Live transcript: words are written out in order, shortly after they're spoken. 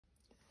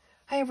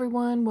Hi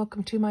everyone,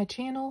 welcome to my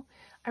channel.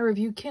 I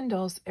review Ken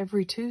dolls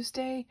every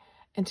Tuesday,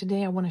 and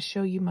today I want to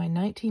show you my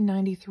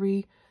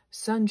 1993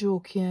 Sun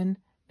Jewel Ken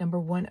number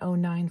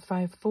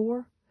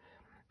 10954.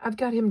 I've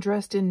got him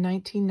dressed in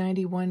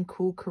 1991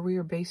 Cool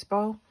Career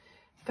Baseball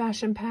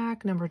fashion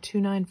pack number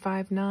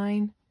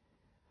 2959,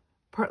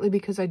 partly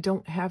because I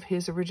don't have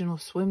his original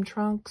swim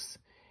trunks.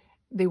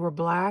 They were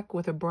black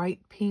with a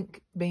bright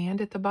pink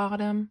band at the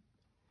bottom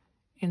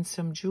and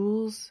some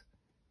jewels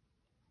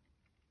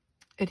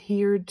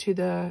adhered to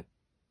the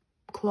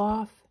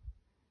cloth.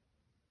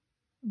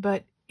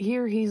 But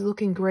here he's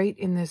looking great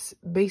in this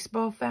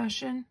baseball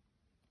fashion.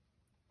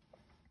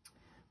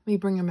 Let me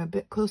bring him a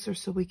bit closer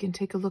so we can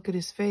take a look at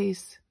his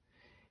face.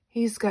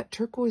 He's got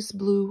turquoise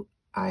blue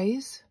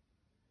eyes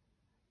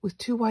with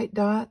 2 white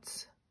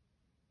dots,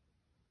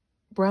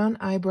 brown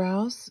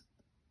eyebrows,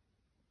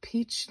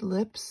 peach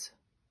lips,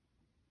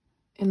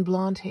 and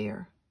blonde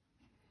hair.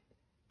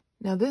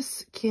 Now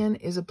this Ken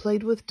is a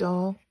played with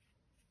doll,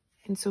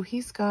 and so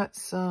he's got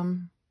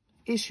some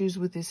issues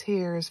with his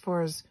hair as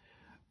far as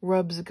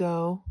rubs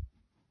go,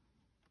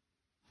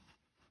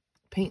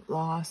 paint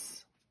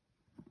loss.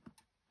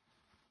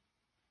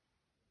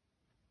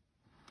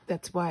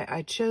 That's why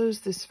I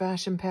chose this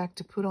fashion pack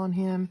to put on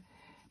him,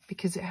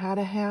 because it had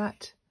a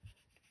hat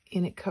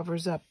and it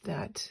covers up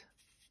that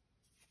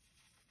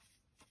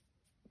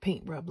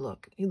paint rub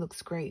look. He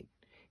looks great.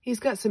 He's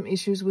got some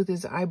issues with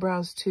his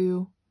eyebrows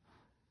too,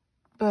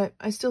 but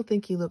I still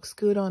think he looks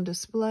good on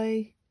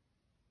display,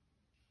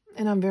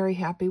 and I'm very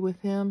happy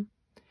with him.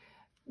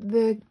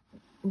 The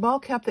ball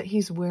cap that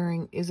he's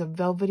wearing is a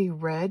velvety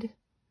red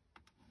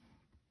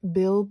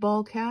bill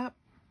ball cap.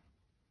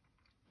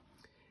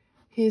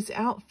 His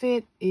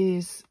outfit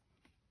is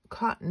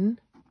cotton,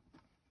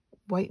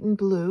 white and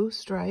blue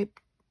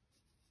striped,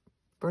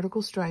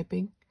 vertical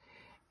striping,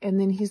 and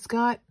then he's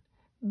got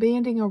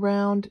banding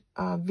around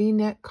a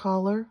V-neck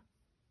collar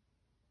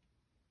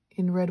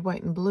in red,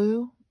 white, and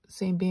blue.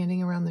 Same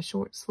banding around the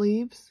short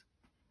sleeves.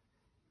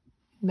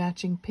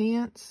 Matching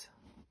pants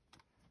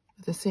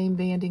with the same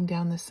banding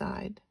down the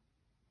side.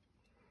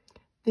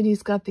 Then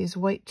he's got these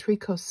white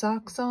tricot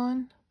socks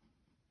on.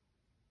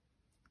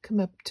 Come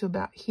up to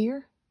about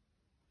here.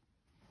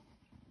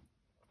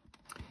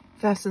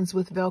 Fastens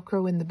with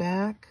Velcro in the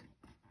back.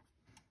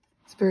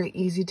 It's very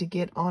easy to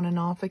get on and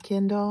off a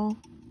Ken doll.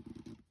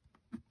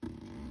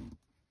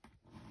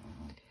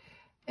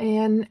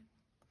 And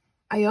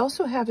I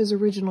also have his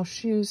original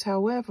shoes.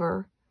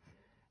 However,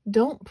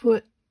 don't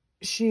put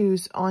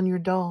shoes on your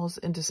dolls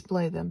and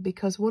display them,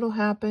 because what will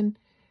happen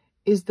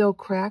is they'll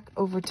crack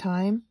over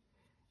time.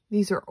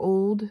 These are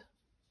old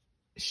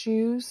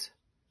shoes,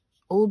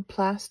 old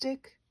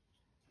plastic,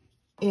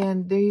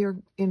 and they are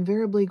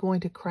invariably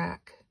going to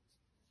crack.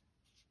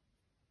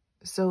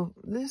 So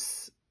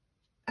this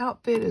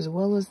outfit as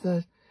well as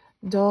the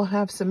doll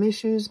have some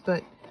issues,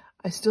 but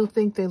I still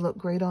think they look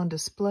great on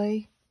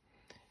display.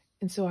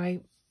 And so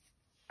I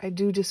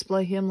do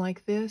display him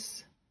like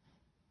this.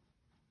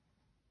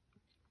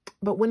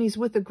 But when he's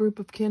with a group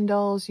of Ken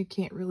dolls, you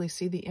can't really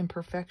see the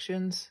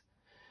imperfections.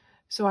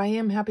 So I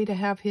am happy to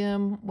have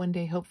him. One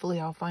day, hopefully,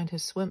 I'll find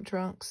his swim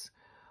trunks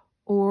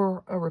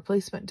or a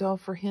replacement doll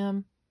for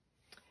him.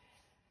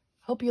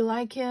 Hope you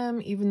like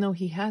him, even though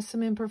he has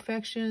some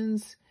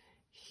imperfections.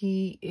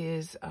 He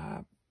is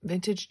a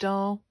vintage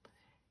doll,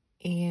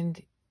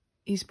 and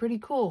he's pretty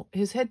cool.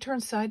 His head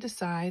turns side to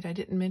side. I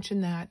didn't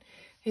mention that.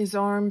 His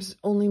arms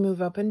only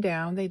move up and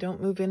down. They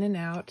don't move in and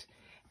out.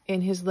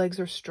 And his legs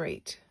are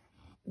straight.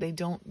 They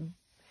don't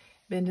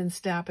bend and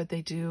snap, but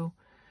they do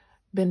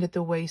bend at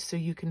the waist so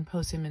you can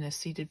pose him in a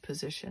seated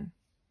position.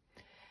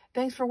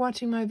 Thanks for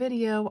watching my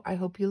video. I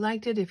hope you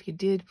liked it. If you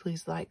did,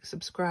 please like,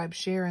 subscribe,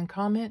 share, and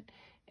comment.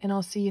 And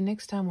I'll see you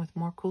next time with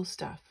more cool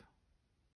stuff.